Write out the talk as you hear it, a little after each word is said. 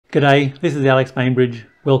G'day, this is Alex Bainbridge.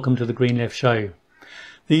 Welcome to the Green Left Show.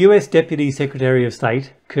 The US Deputy Secretary of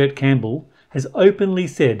State, Kurt Campbell, has openly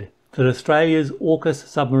said that Australia's AUKUS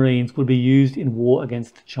submarines would be used in war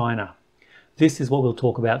against China. This is what we'll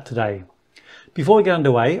talk about today. Before we get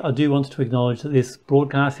underway, I do want to acknowledge that this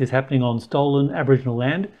broadcast is happening on stolen Aboriginal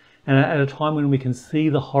land and at a time when we can see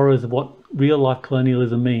the horrors of what real-life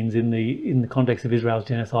colonialism means in the context of Israel's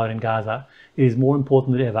genocide in Gaza. It is more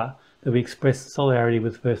important than ever that we express solidarity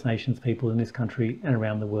with First Nations people in this country and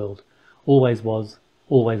around the world. Always was,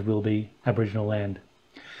 always will be Aboriginal land.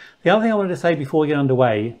 The other thing I wanted to say before we get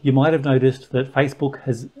underway, you might have noticed that Facebook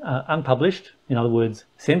has unpublished, in other words,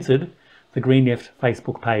 censored, the Green Left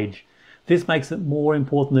Facebook page. This makes it more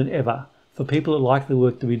important than ever for people that like the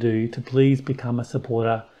work that we do to please become a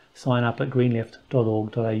supporter. Sign up at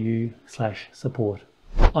greenleft.org.au/support.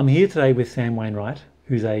 I'm here today with Sam Wainwright,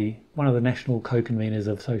 who's one of the national co-convenors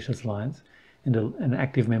of Socialist Alliance and an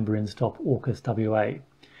active member in Stop AUKUS WA.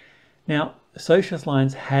 Now, Socialist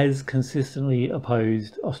Alliance has consistently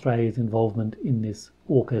opposed Australia's involvement in this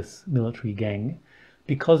AUKUS military gang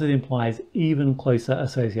because it implies even closer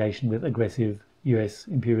association with aggressive US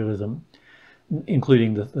imperialism,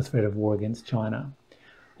 including the threat of war against China.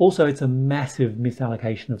 Also, it's a massive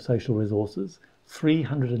misallocation of social resources.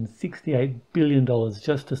 $368 billion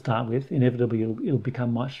just to start with. Inevitably, it'll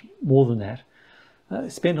become much more than that.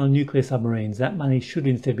 Spent on nuclear submarines. That money should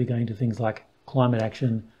instead be going to things like climate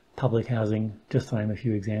action, public housing, just to name a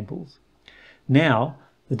few examples. Now,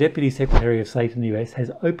 the Deputy Secretary of State in the US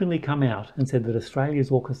has openly come out and said that Australia's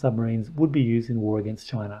AUKUS submarines would be used in war against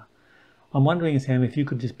China. I'm wondering, Sam, if you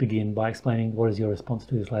could just begin by explaining what is your response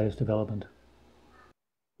to this latest development.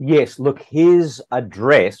 Yes, look, his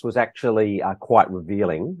address was actually quite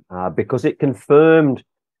revealing because it confirmed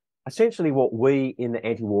essentially what we in the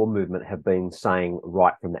anti-war movement have been saying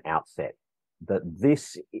right from the outset, that the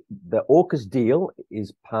AUKUS deal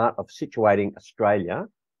is part of situating Australia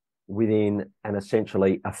within an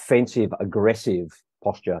essentially offensive, aggressive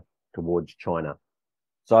posture towards China.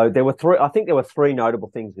 So there were three notable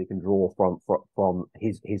things we can draw from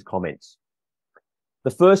his comments. The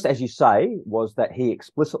first, as you say, was that he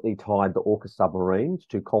explicitly tied the AUKUS submarines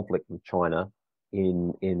to conflict with China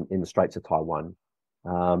in the Straits of Taiwan.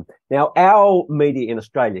 Now, our media in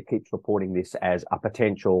Australia keeps reporting this as a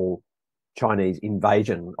potential Chinese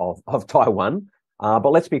invasion of Taiwan,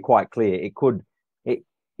 but let's be quite clear: it could be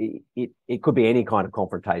any kind of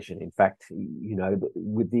confrontation. In fact, you know,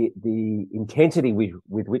 with the intensity with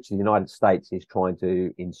which the United States is trying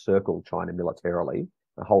to encircle China militarily,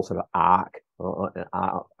 a whole sort of arc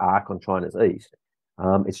on China's east,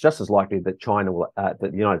 it's just as likely that that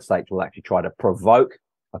the United States will actually try to provoke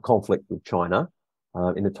a conflict with China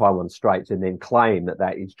in the Taiwan Straits and then claim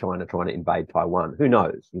that is China trying to invade Taiwan. Who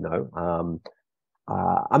knows? You know,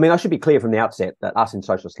 I mean, I should be clear from the outset that us in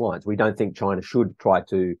Socialist Alliance, we don't think China should try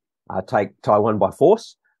to take Taiwan by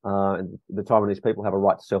force. And the Taiwanese people have a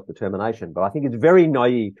right to self-determination, but I think it's very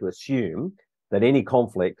naive to assume that any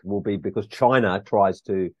conflict will be because China tries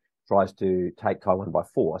to take Taiwan by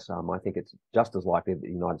force. I think it's just as likely that the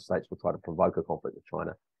United States will try to provoke a conflict with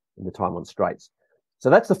China in the Taiwan Straits. So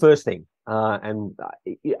that's the first thing. And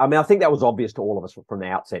I mean, I think that was obvious to all of us from the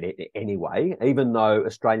outset anyway, even though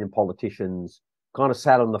Australian politicians kind of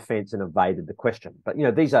sat on the fence and evaded the question. But, you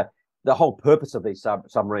know, the whole purpose of these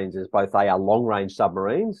submarines is both they are long-range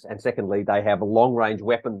submarines, and secondly, they have a long-range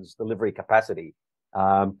weapons delivery capacity.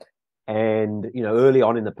 And, you know, early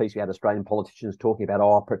on in the piece, we had Australian politicians talking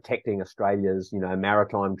about, protecting Australia's, you know,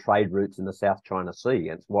 maritime trade routes in the South China Sea.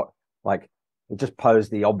 And it just posed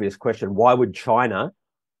the obvious question: why would China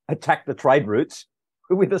attack the trade routes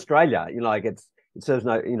with Australia? You know, like it serves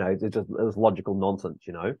no, you know, it was logical nonsense,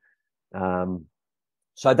 you know.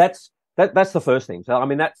 So that's the first thing. So I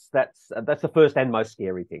mean, that's the first and most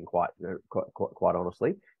scary thing, quite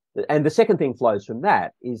honestly. And the second thing flows from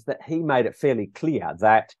that is that he made it fairly clear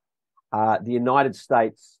that the United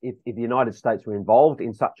States, if the United States were involved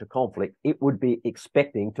in such a conflict, it would be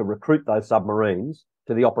expecting to recruit those submarines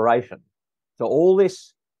to the operation. So all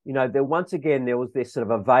this, you know, there was this sort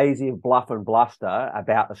of evasive bluff and bluster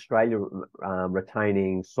about Australia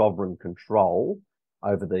retaining sovereign control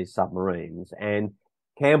over these submarines. And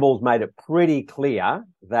Campbell's made it pretty clear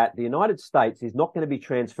that the United States is not going to be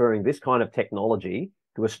transferring this kind of technology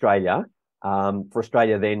to Australia for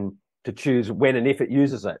Australia then to choose when and if it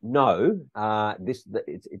uses it. No, it's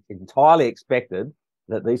entirely expected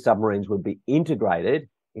that these submarines would be integrated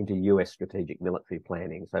into US strategic military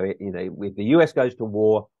planning. So, you know, if the US goes to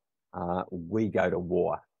war, we go to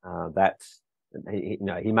war.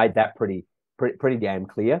 He made that pretty pretty damn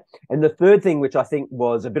clear. And the third thing, which I think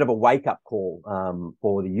was a bit of a wake-up call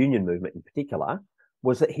for the union movement in particular,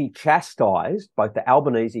 was that he chastised both the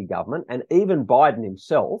Albanese government and even Biden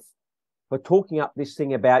himself for talking up this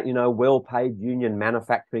thing about, well-paid union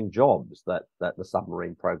manufacturing jobs that the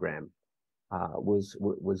submarine program was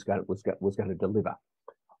going to deliver.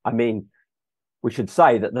 I mean, we should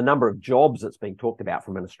say that the number of jobs that's being talked about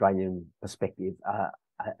from an Australian perspective are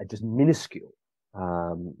just minuscule.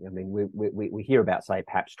 I mean, we hear about, say,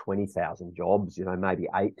 perhaps 20,000 jobs, maybe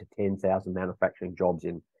 8 to 10,000 manufacturing jobs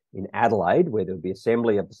in Adelaide, where there would be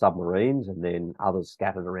assembly of the submarines and then others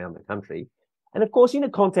scattered around the country. And of course, in a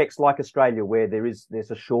context like Australia, where there's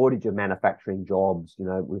a shortage of manufacturing jobs,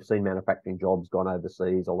 we've seen manufacturing jobs gone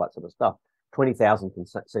overseas, all that sort of stuff. 20,000 can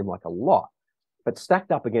seem like a lot, but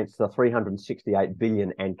stacked up against the 368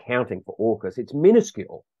 billion and counting for AUKUS, it's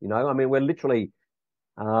minuscule. I mean, we're literally,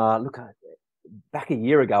 look, back a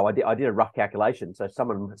year ago, I did a rough calculation, so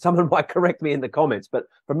someone might correct me in the comments, but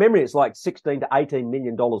from memory, it's like $16 to $18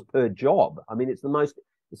 million per job. I mean, it's the most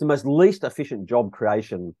least efficient job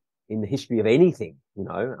creation in the history of anything.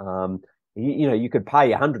 You could pay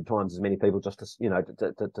 100 times as many people just to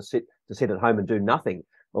sit at home and do nothing,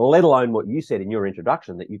 let alone what you said in your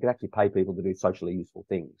introduction, that you could actually pay people to do socially useful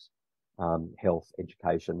things, health,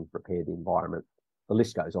 education, repair the environment. The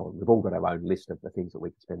list goes on. We've all got our own list of the things that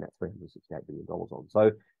we could spend that $368 billion on.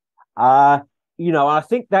 So, I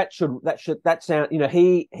think that sound,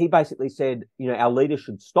 he basically said, our leaders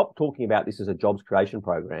should stop talking about this as a jobs creation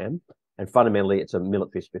program. And fundamentally, it's a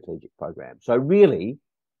military strategic program. So really,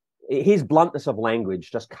 his bluntness of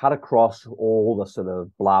language just cut across all the sort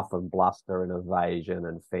of bluff and bluster and evasion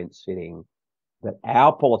and fence sitting that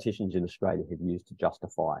our politicians in Australia have used to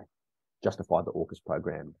justify the AUKUS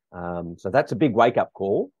program. So that's a big wake-up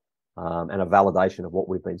call and a validation of what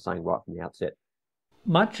we've been saying right from the outset.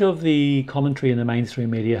 Much of the commentary in the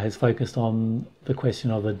mainstream media has focused on the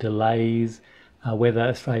question of the delays, whether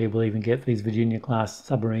Australia will even get these Virginia-class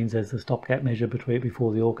submarines as a stopgap measure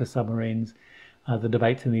before the AUKUS submarines, the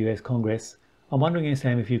debates in the US Congress. I'm wondering,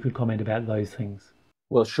 Sam, if you could comment about those things.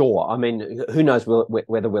 Well, sure. I mean, who knows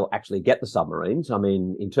whether we'll actually get the submarines. I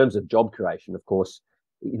mean, in terms of job creation, of course,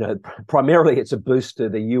 primarily it's a boost to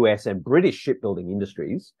the US and British shipbuilding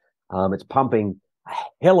industries. It's pumping a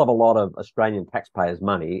hell of a lot of Australian taxpayers'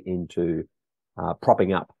 money into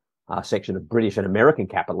propping up a section of British and American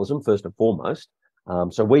capitalism, first and foremost.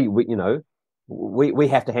 So we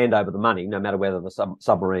have to hand over the money, no matter whether the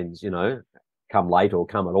submarines, come late or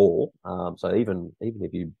come at all. So even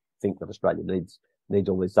if you think that Australia needs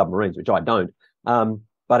all these submarines, which I don't,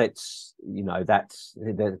 but it's,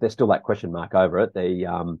 there's still that question mark over it.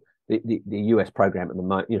 The US program at the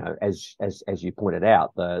moment, as you pointed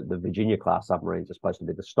out, the Virginia class submarines are supposed to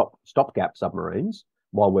be the stopgap submarines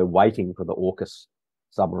while we're waiting for the AUKUS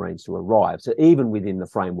submarines to arrive. So even within the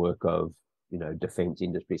framework of, defence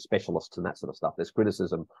industry specialists and that sort of stuff, there's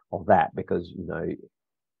criticism of that because,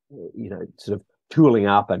 sort of tooling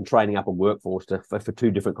up and training up a workforce for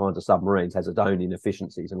two different kinds of submarines has its own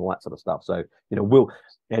inefficiencies and all that sort of stuff. So,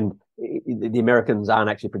 the Americans aren't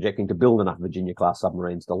actually projecting to build enough Virginia class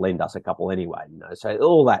submarines to lend us a couple anyway, So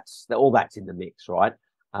all that's in the mix, right?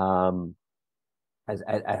 As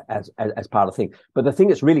part of the thing. But the thing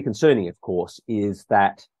that's really concerning, of course, is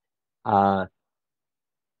that AUKUS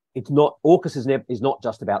is not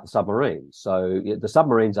just about the submarines. So the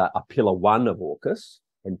submarines are pillar one of AUKUS,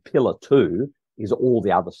 and pillar two is all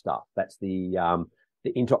the other stuff. That's the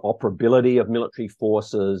interoperability of military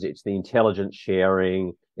forces. It's the intelligence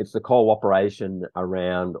sharing. It's the cooperation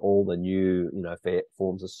around all the new,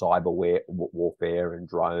 forms of cyber warfare and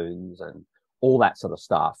drones and all that sort of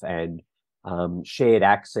stuff. And shared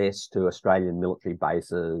access to Australian military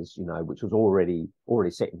bases, which was already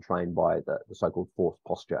set and trained by the so-called force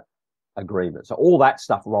posture agreement. So all that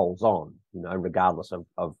stuff rolls on, regardless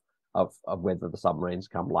of whether the submarines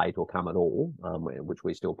come late or come at all, which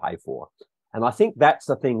we still pay for. And I think that's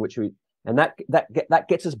the thing that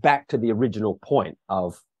gets us back to the original point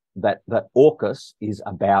of that AUKUS is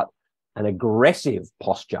about an aggressive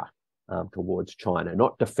posture towards China,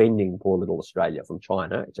 not defending poor little Australia from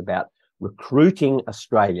China. It's about recruiting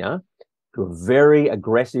Australia to a very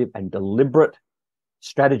aggressive and deliberate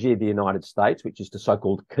strategy of the United States, which is to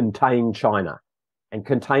so-called contain China and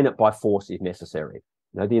contain it by force if necessary.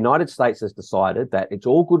 The United States has decided that it's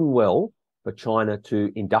all good and well for China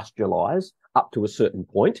to industrialize up to a certain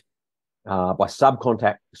point by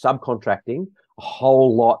subcontracting a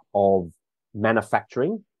whole lot of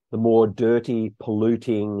manufacturing, the more dirty,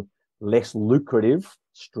 polluting, less lucrative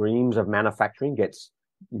streams of manufacturing gets,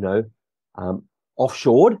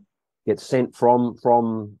 offshored, gets sent from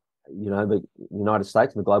the United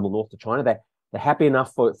States and the global north to China. They're happy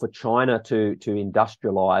enough for China to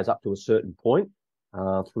industrialize up to a certain point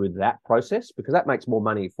through that process, because that makes more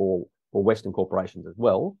money for Western corporations as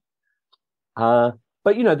well. But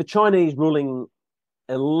the Chinese ruling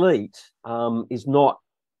elite is not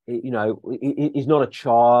a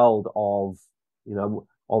child of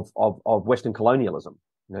Western colonialism.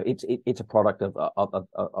 It's a product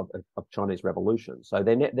of Chinese revolution. So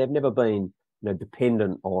they've never been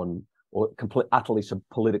dependent on or utterly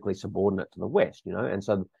politically subordinate to the West. And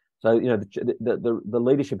so the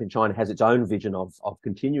leadership in China has its own vision of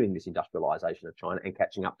continuing this industrialization of China and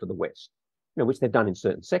catching up to the West, which they've done in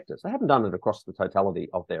certain sectors. They haven't done it across the totality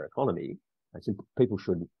of their economy. So people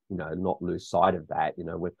should not lose sight of that.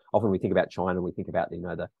 Often we think about China, we think about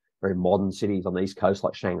the very modern cities on the East Coast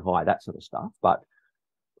like Shanghai, that sort of stuff. But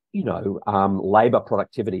labor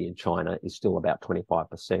productivity in China is still about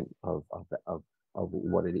 25% of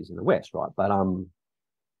what it is in the West, right?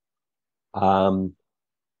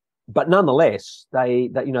 But nonetheless, they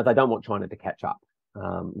don't want China to catch up.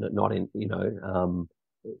 Not in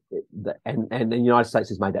and the United States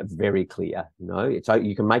has made that very clear. It's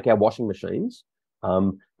you can make our washing machines,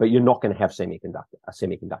 but you're not going to have a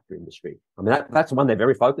semiconductor industry. I mean, that's one they're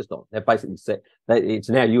very focused on. They've basically said that it's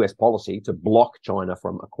now US policy to block China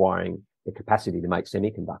from acquiring the capacity to make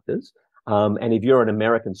semiconductors. And if you're an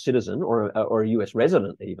American citizen or a US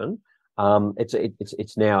resident, even,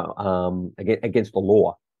 it's now against the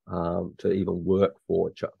law to even work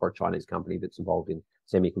for a Chinese company that's involved in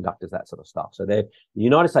semiconductors, that sort of stuff. So the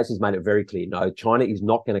United States has made it very clear: no, China is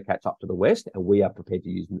not going to catch up to the West, and we are prepared to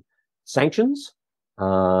use sanctions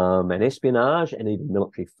and espionage and even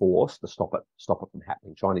military force to stop it from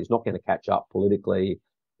happening. China is not going to catch up politically,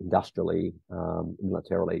 industrially,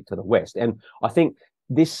 militarily to the West. And I think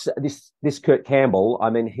this Kurt Campbell, I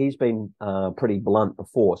mean, he's been pretty blunt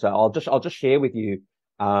before. So I'll just share with you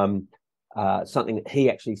something that he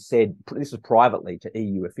actually said. This is privately to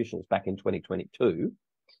EU officials back in 2022,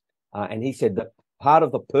 and he said that part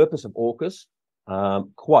of the purpose of AUKUS,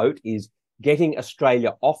 quote, is getting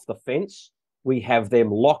Australia off the fence. We have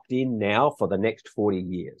them locked in now for the next 40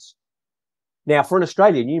 years. Now, for an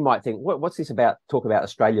Australian, you might think, what's this about? Talk about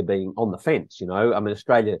Australia being on the fence, I mean,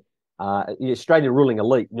 Australia, the Australian ruling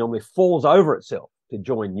elite normally falls over itself to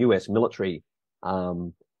join US military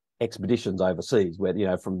expeditions overseas,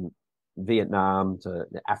 where, from Vietnam to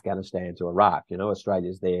Afghanistan to Iraq,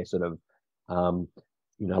 Australia's there sort of,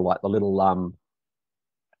 like the little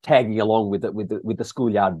tagging along with the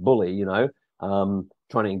schoolyard bully,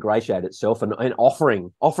 trying to ingratiate itself and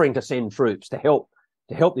offering to send troops to help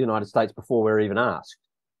the United States before we're even asked.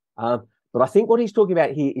 But I think what he's talking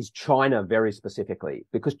about here is China very specifically,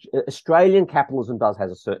 because Australian capitalism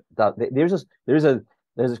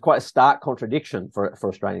there's quite a stark contradiction for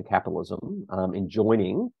Australian capitalism in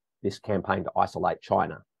joining this campaign to isolate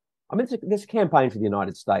China. I mean, there's a campaign for the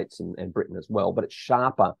United States and Britain as well, but it's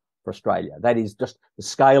sharper for Australia. That is just the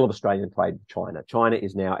scale of Australian trade with China. China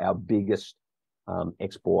is now our biggest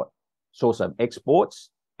source of exports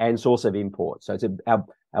and source of imports. So it's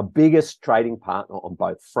our biggest trading partner on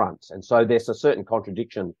both fronts. And so there's a certain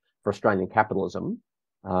contradiction for Australian capitalism.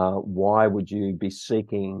 Why would you be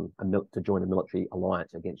seeking to join a military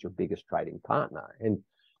alliance against your biggest trading partner? And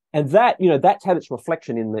that, that's had its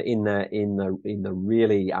reflection in the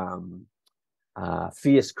really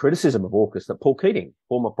fierce criticism of AUKUS that Paul Keating,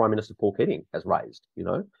 former Prime Minister Paul Keating, has raised,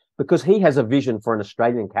 because he has a vision for an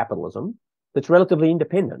Australian capitalism that's relatively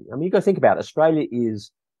independent. I mean, you got to think about it. Australia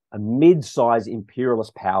is a mid-sized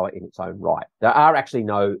imperialist power in its own right. There are actually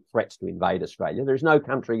no threats to invade Australia. There is no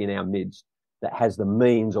country in our midst that has the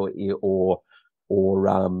means or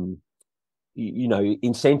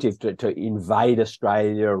incentive to invade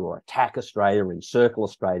Australia or attack Australia or encircle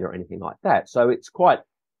Australia or anything like that. So it's quite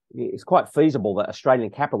feasible that Australian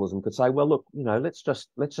capitalism could say, well, look, let's just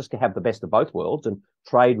have the best of both worlds and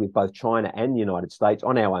trade with both China and the United States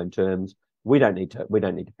on our own terms. We don't need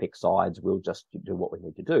to pick sides. We'll just do what we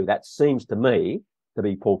need to do. That seems to me to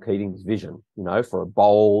be Paul Keating's vision, for a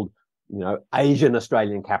bold, Asian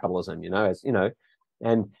Australian capitalism,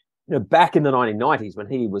 and back in the 1990s when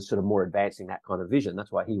he was sort of more advancing that kind of vision,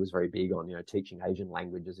 that's why he was very big on, teaching Asian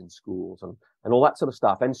languages in schools and all that sort of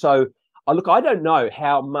stuff. And so, I don't know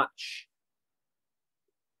how much,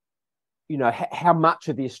 how much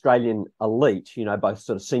of the Australian elite, both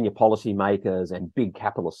sort of senior policymakers and big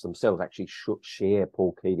capitalists themselves actually should share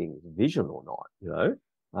Paul Keating's vision or not,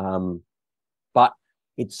 but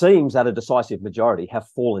it seems that a decisive majority have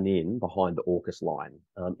fallen in behind the AUKUS line,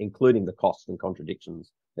 including the costs and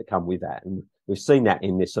contradictions that come with that. And we've seen that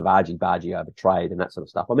in this savagey-bargy over trade and that sort of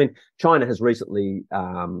stuff. I mean, China has recently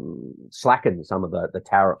slackened some of the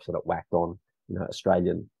tariffs that it whacked on,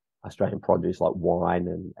 Australian produce like wine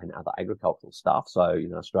and other agricultural stuff. So,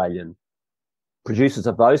 Australian producers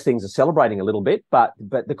of those things are celebrating a little bit, but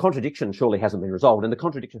the contradiction surely hasn't been resolved, and the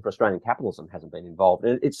contradiction for Australian capitalism hasn't been involved.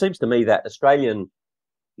 And it seems to me that Australian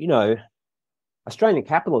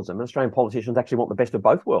capitalism and Australian politicians actually want the best of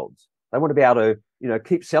both worlds. They want to be able to,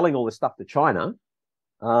 keep selling all this stuff to China,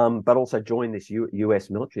 but also join this US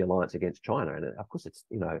military alliance against China. And of course, it's,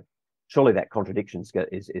 surely that contradiction is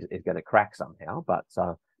going to crack somehow, but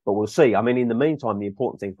we'll see. I mean, in the meantime, the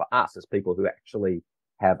important thing for us as people who actually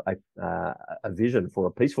have a vision for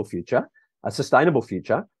a peaceful future, a sustainable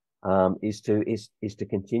future, is to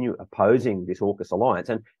continue opposing this AUKUS alliance,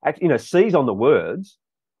 and seize on the words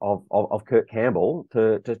of Kurt Campbell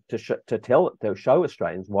to show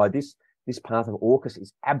Australians why this path of AUKUS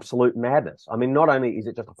is absolute madness. I mean, not only is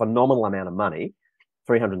it just a phenomenal amount of money,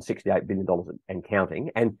 $368 billion and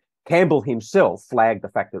counting, and Campbell himself flagged the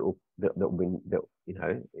fact that it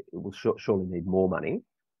will surely need more money.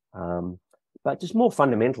 But just more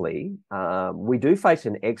fundamentally, we do face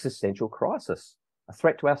an existential crisis, a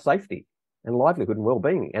threat to our safety and livelihood and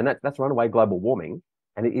well-being, and that's runaway global warming.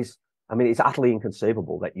 And it's utterly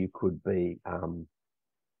inconceivable that you could be,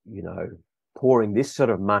 pouring this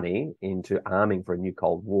sort of money into arming for a new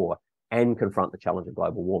Cold War and confront the challenge of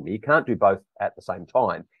global warming. You can't do both at the same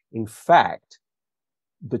time. In fact,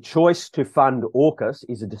 the choice to fund AUKUS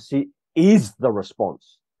is the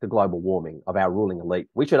response to global warming of our ruling elite.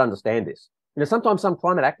 We should understand this. Sometimes some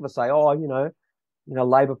climate activists say,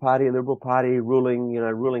 Labor Party, Liberal Party, ruling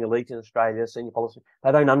elite in Australia, senior policy,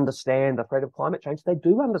 they don't understand the threat of climate change. They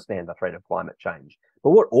do understand the threat of climate change.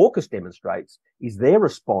 But what AUKUS demonstrates is their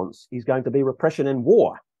response is going to be repression and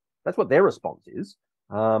war. That's what their response is.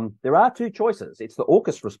 There are two choices. It's the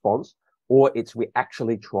AUKUS response, or it's we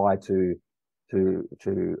actually try to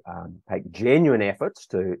take genuine efforts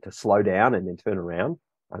to slow down and then turn around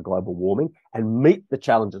global warming and meet the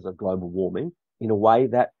challenges of global warming in a way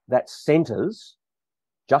that centres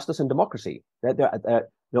justice and democracy. That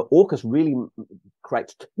AUKUS really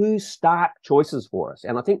creates two stark choices for us,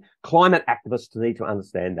 and I think climate activists need to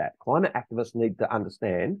understand that. Climate activists need to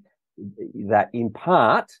understand that, in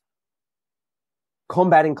part,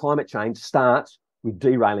 combating climate change starts with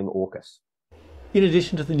derailing AUKUS. In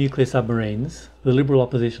addition to the nuclear submarines, the Liberal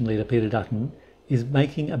opposition leader Peter Dutton is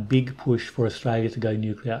making a big push for Australia to go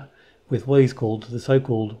nuclear with what he's called the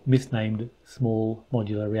so-called misnamed small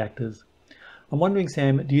modular reactors. I'm wondering,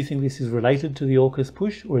 Sam, do you think this is related to the AUKUS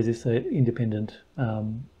push, or is this an independent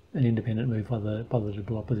move by the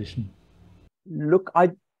Liberal opposition? Look,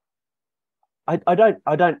 I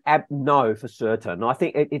don't know for certain. I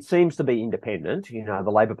think it seems to be independent.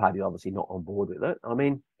 The Labor Party is obviously not on board with it. I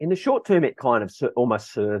mean, in the short term, it kind of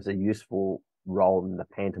almost serves a useful role in the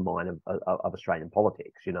pantomime of Australian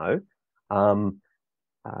politics.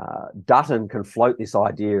 Dutton can float this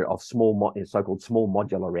idea of so-called small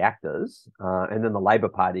modular reactors, and then the Labor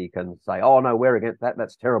Party can say, "Oh no, we're against that.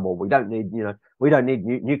 That's terrible. We don't need,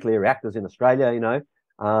 nuclear reactors in Australia."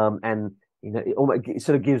 And it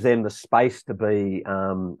sort of gives them the space to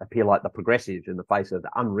appear like the progressives in the face of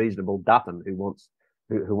the unreasonable Dutton who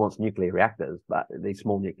wants nuclear reactors, but these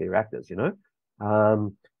small nuclear reactors,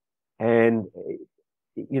 and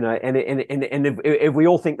if we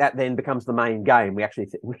all think that then becomes the main game, we actually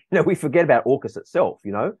we forget about AUKUS itself.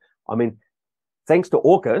 I mean, thanks to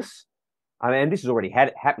AUKUS, and this is already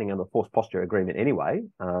happening under the Forced Posture Agreement anyway,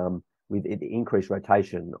 with the increased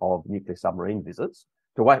rotation of nuclear submarine visits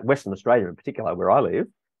to Western Australia in particular, where I live.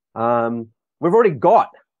 We've already got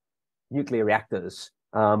nuclear reactors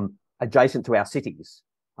adjacent to our cities.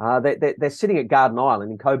 They're sitting at Garden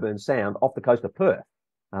Island in Cockburn Sound off the coast of Perth.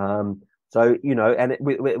 So, and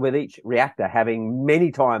with each reactor having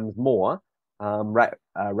many times more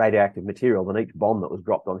radioactive material than each bomb that was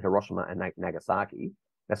dropped on Hiroshima and Nagasaki.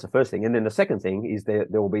 That's the first thing. And then the second thing is there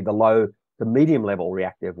will be the low to medium level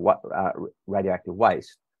radioactive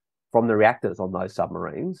waste from the reactors on those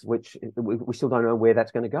submarines, which we still don't know where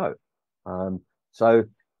that's going to go. So,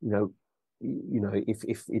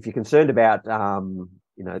 if you're concerned about,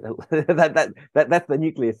 that's the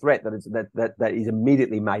nuclear threat that is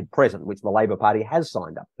immediately made present, which the Labor Party has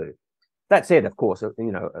signed up to. That said, of course, we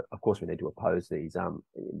need to oppose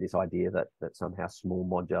this idea that somehow small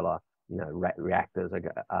modular, reactors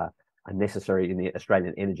are necessary in the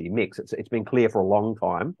Australian energy mix. It's been clear for a long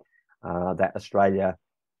time that Australia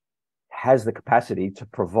has the capacity to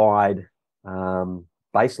provide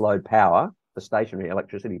baseload power for stationary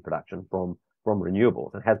electricity production from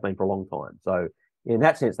renewables, and has been for a long time. So in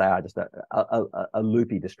that sense, they are just a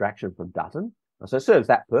loopy distraction from Dutton. So it serves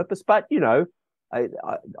that purpose. But, you know,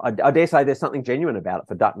 I dare say there's something genuine about it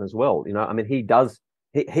for Dutton as well. You know, I mean, he does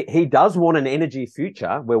want an energy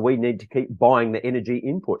future where we need to keep buying the energy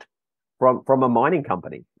input from a mining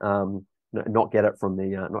company, not get it from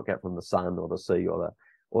the sun or the sea or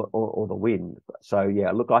the wind. So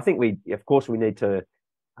yeah, look, I think we need to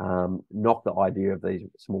knock the idea of these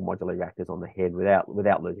small modular reactors on the head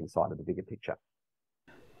without losing sight of the bigger picture.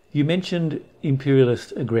 You mentioned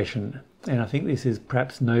imperialist aggression, and I think this is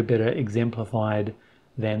perhaps no better exemplified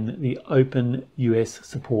than the open US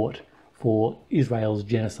support for Israel's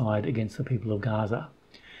genocide against the people of Gaza.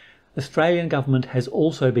 The Australian government has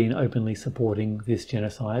also been openly supporting this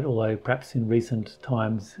genocide, although perhaps in recent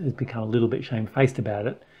times has become a little bit shamefaced about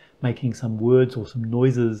it, making some words or some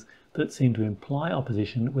noises that seem to imply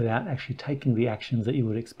opposition without actually taking the actions that you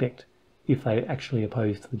would expect if they actually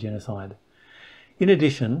opposed the genocide. In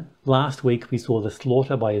addition, last week we saw the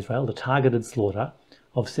slaughter by Israel, the targeted slaughter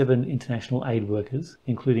of 7 international aid workers,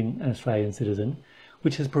 including an Australian citizen,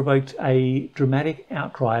 which has provoked a dramatic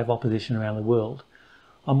outcry of opposition around the world.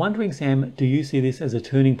 I'm wondering, Sam, do you see this as a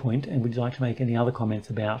turning point, and would you like to make any other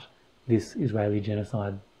comments about this Israeli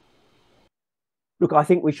genocide? Look, I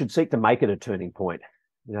think we should seek to make it a turning point.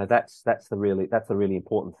 You know, that's the really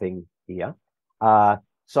important thing here.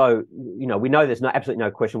 So, you know, we know there's absolutely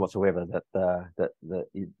no question whatsoever that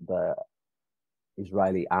the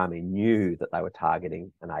Israeli army knew that they were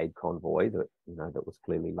targeting an aid convoy that was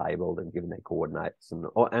clearly labelled and given their coordinates and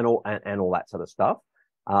all that sort of stuff.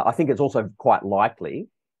 I think it's also quite likely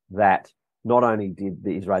that not only did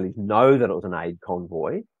the Israelis know that it was an aid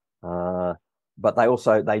convoy, but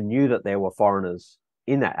they knew that there were foreigners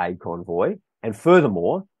in that aid convoy, and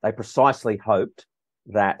furthermore, they precisely hoped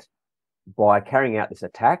that by carrying out this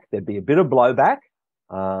attack, there'd be a bit of blowback.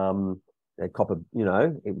 They'd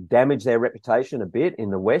it would damage their reputation a bit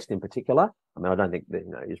in the West, in particular. I mean, I don't think that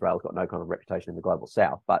Israel's got no kind of reputation in the global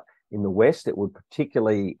South, but in the West, it would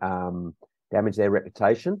particularly damage their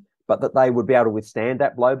reputation. But that they would be able to withstand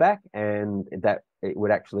that blowback, and that it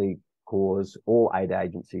would actually cause all aid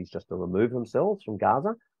agencies just to remove themselves from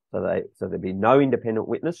Gaza. So there'd be no independent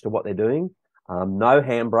witness to what they're doing, no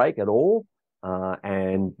handbrake at all.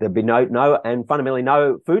 And there'd be and fundamentally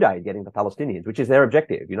no food aid getting to Palestinians, which is their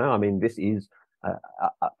objective. You know, I mean, this is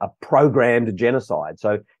a programmed genocide.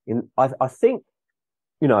 So I think,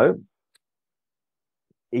 you know,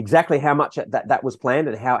 exactly how much that was planned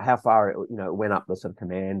and how far it went up the sort of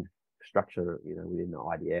command structure, within the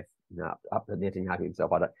IDF, up to Netanyahu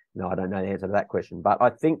himself. I don't know the answer to that question,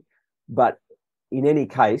 but in any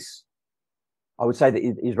case, I would say that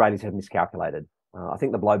Israelis have miscalculated. I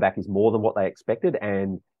think the blowback is more than what they expected,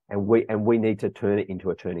 and we need to turn it into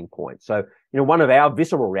a turning point. So, one of our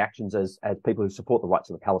visceral reactions as people who support the rights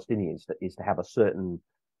of the Palestinians is to have a certain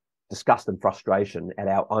disgust and frustration at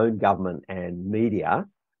our own government and media,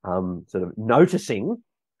 sort of noticing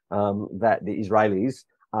that the Israelis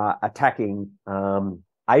are attacking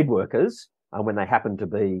aid workers when they happen to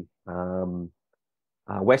be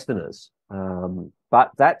Westerners.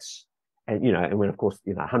 But that's, and when of course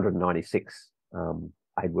 196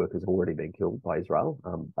 aid workers have already been killed by Israel,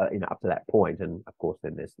 up to that point, and of course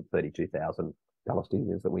then there's the 32,000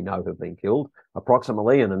 Palestinians that we know have been killed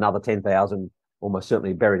approximately, and another 10,000 almost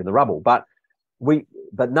certainly buried in the rubble. But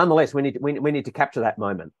nonetheless, we need to capture that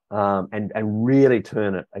moment and really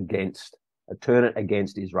turn it against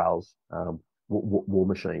Israel's war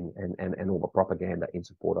machine and all the propaganda in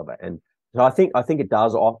support of it. And so I think it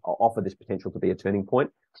does offer this potential to be a turning point.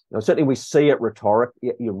 Certainly we see it rhetoric.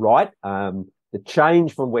 You're right. The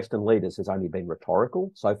change from Western leaders has only been rhetorical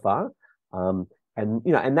so far,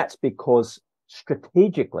 and that's because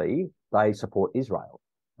strategically they support Israel.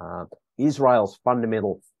 Israel's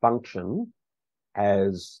fundamental function,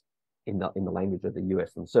 as in the language of the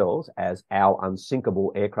US themselves, as our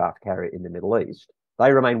unsinkable aircraft carrier in the Middle East,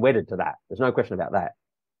 they remain wedded to that. There's no question about that.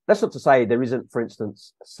 That's not to say there isn't, for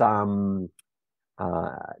instance,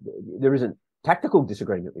 there isn't tactical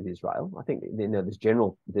disagreement with Israel. I think there's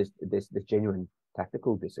genuine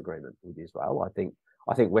tactical disagreement with Israel. I think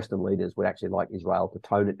Western leaders would actually like Israel to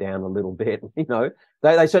tone it down a little bit.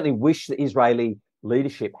 They certainly wish the Israeli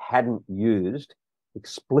leadership hadn't used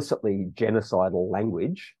explicitly genocidal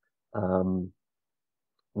language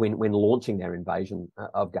when launching their invasion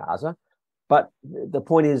of Gaza. But the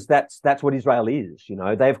point is that's what Israel is.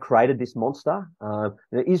 They've created this monster.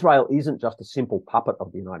 Israel isn't just a simple puppet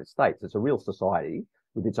of the United States. It's a real society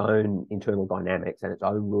with its own internal dynamics and its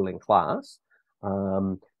own ruling class.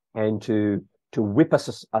 And to whip a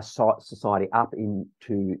society up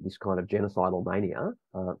into this kind of genocidal mania,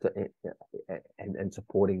 and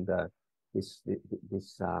supporting this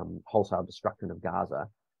wholesale destruction of Gaza,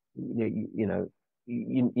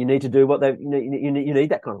 you need to do what they, you need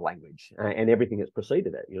that kind of language and everything that's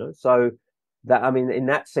preceded it, So that, I mean, in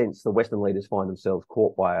that sense, the Western leaders find themselves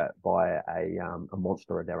caught by a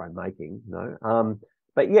monster of their own making,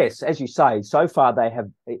 But yes, as you say, so far they have,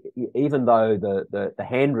 even though the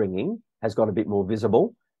hand wringing has got a bit more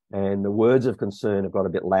visible and the words of concern have got a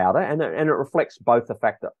bit louder, and it reflects both the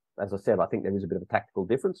fact that, as I said, I think there is a bit of a tactical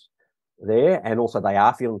difference there, and also they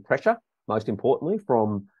are feeling pressure, most importantly,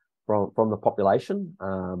 from the population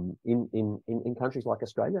in countries like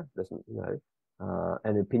Australia.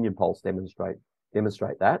 And opinion polls demonstrate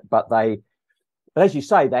that, but as you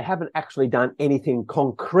say, they haven't actually done anything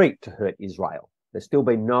concrete to hurt Israel. There's still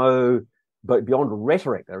been but beyond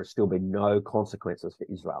rhetoric, there has still been no consequences for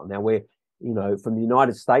Israel. Now from the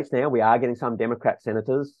United States now, we are getting some Democrat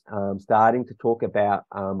senators starting to talk about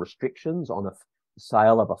restrictions on the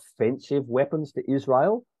sale of offensive weapons to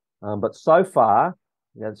Israel. But so far,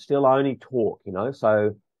 it's still only talk,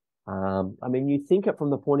 So, I mean, you think it from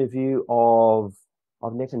the point of view of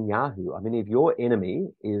Netanyahu. I mean, if your enemy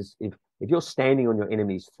is, if you're standing on your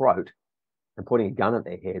enemy's throat and putting a gun at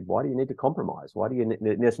their head, why do you need to compromise? Why do you?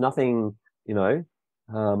 There's nothing,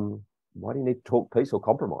 why do you need to talk peace or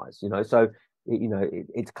compromise? So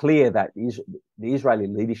it's clear that the Israeli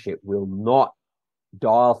leadership will not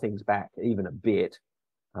dial things back even a bit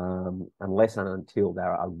unless and until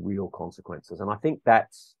there are real consequences. And I think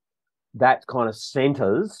that kind of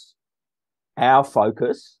centers our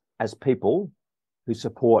focus as people who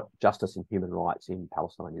support justice and human rights in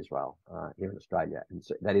Palestine, Israel, here in Australia. And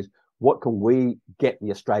so that is, what can we get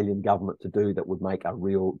the Australian government to do that would make a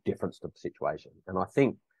real difference to the situation? And I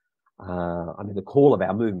think, the call of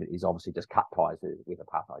our movement is obviously just cut ties with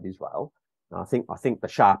apartheid Israel. And I think the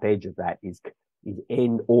sharp edge of that is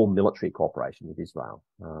end all military cooperation with Israel,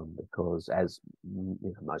 because as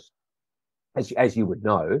you would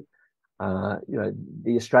know,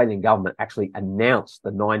 the Australian government actually announced the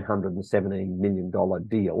 $917 million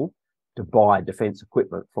deal to buy defence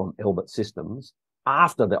equipment from Elbit Systems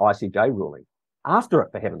after the ICJ ruling, after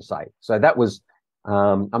it, for heaven's sake. So that was,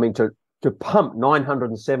 to pump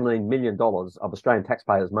 $917 million of Australian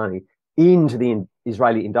taxpayers' money into the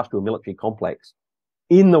Israeli industrial military complex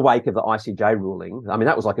in the wake of the ICJ ruling. I mean,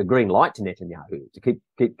 that was like a green light to Netanyahu to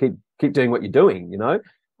keep doing what you're doing,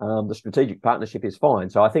 The strategic partnership is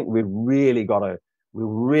fine. So I think we've really got to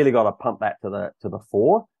pump that to the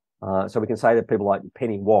fore. So we can say that people like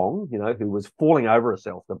Penny Wong, who was falling over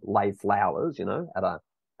herself to lay flowers, at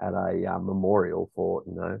a memorial for,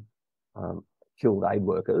 killed aid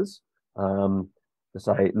workers, to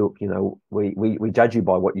say, look, we judge you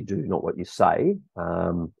by what you do, not what you say.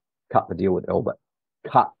 Cut the deal with Elbit.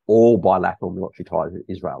 Cut all bilateral military ties with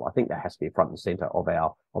Israel. I think that has to be front and center of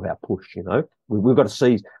our push. We've got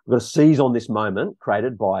to seize on this moment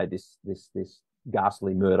created by this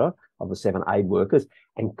ghastly murder of the 7 aid workers,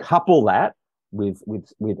 and couple that with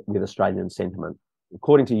Australian sentiment.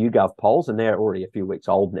 According to YouGov polls, and they're already a few weeks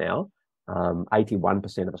old now,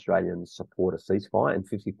 81% of Australians support a ceasefire, and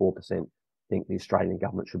 54% think the Australian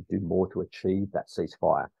government should do more to achieve that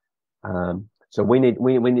ceasefire. So we need,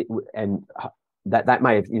 and that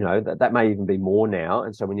may have, that may even be more now.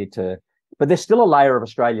 And so we need to, but there's still a layer of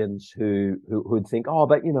Australians who'd think, oh,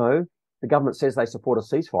 but the government says they support a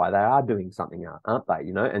ceasefire. They are doing something, aren't they?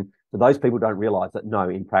 And so those people don't realise that no,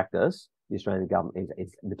 in practice, the Australian government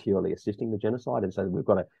is materially assisting the genocide. And so we've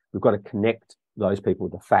got to connect those people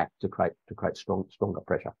with the fact to create stronger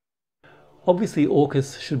pressure. Obviously,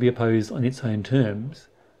 AUKUS should be opposed on its own terms,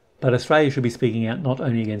 but Australia should be speaking out not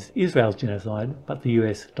only against Israel's genocide, but the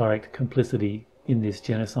US direct complicity in this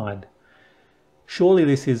genocide. Surely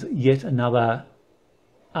this is yet another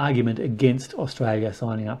argument against Australia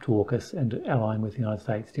signing up to AUKUS and allying with the United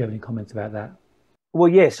States. Do you have any comments about that? Well,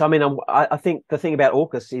 yes. I think the thing about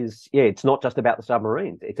AUKUS is, it's not just about the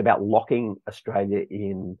submarines. It's about locking Australia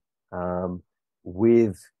in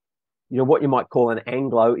with, what you might call an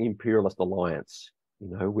Anglo-imperialist alliance,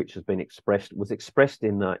 which was expressed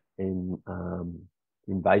in the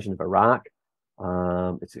invasion of Iraq.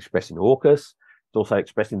 It's expressed in AUKUS. It's also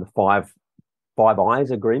expressed in the Five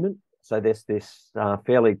Eyes Agreement. So there's this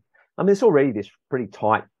there's already this pretty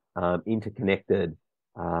tight, interconnected,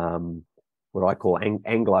 what I call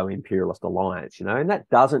Anglo-imperialist alliance, and that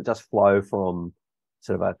doesn't just flow from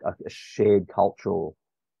sort of a shared cultural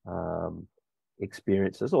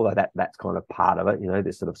experiences, although that's kind of part of it,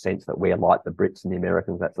 this sort of sense that we're like the Brits and the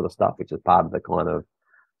Americans, that sort of stuff, which is part of the kind of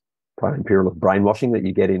pro-imperialist brainwashing that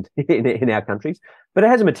you get in our countries, but it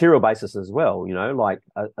has a material basis as well. Like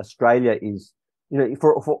Australia is,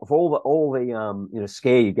 for all the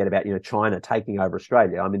scare you get about China taking over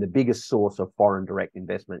Australia. I mean, the biggest source of foreign direct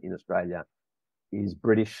investment in Australia is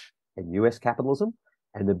British and US capitalism,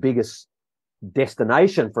 and the biggest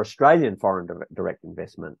destination for Australian foreign direct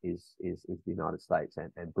investment is the United States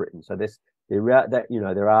and Britain. So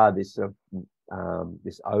there are this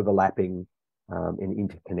this overlapping and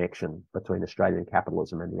interconnection between Australian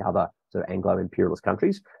capitalism and the other sort of Anglo-imperialist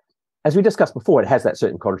countries. As we discussed before, it has that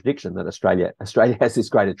certain contradiction that Australia has this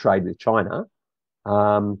greater trade with China,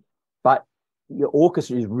 but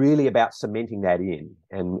AUKUS is really about cementing that in.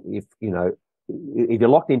 And if you're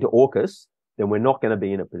locked into AUKUS, then we're not going to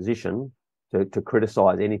be in a position to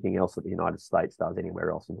criticise anything else that the United States does anywhere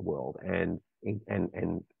else in the world, and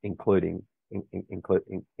including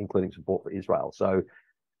support for Israel. So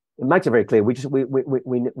it makes it very clear we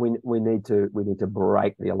need to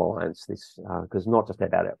break the alliance. This because not just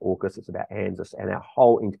about AUKUS, it's about ANZUS and our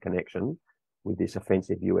whole interconnection with this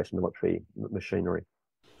offensive US military machinery.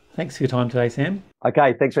 Thanks for your time today, Sam.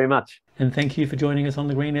 Okay, thanks very much. And thank you for joining us on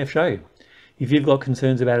the Green F Show. If you've got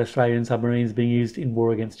concerns about Australian submarines being used in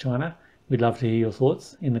war against China, we'd love to hear your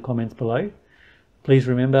thoughts in the comments below. Please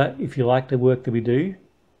remember, if you like the work that we do,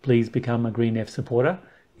 please become a Green F supporter.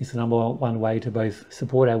 It's the #1 way to both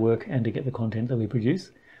support our work and to get the content that we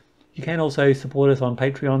produce. You can also support us on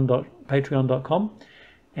patreon.com,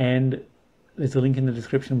 and there's a link in the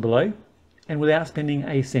description below. And without spending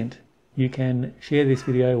a cent, you can share this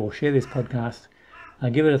video or share this podcast,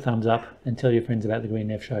 give it a thumbs up, and tell your friends about the Green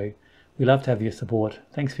F Show. We love to have your support.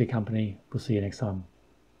 Thanks for your company. We'll see you next time.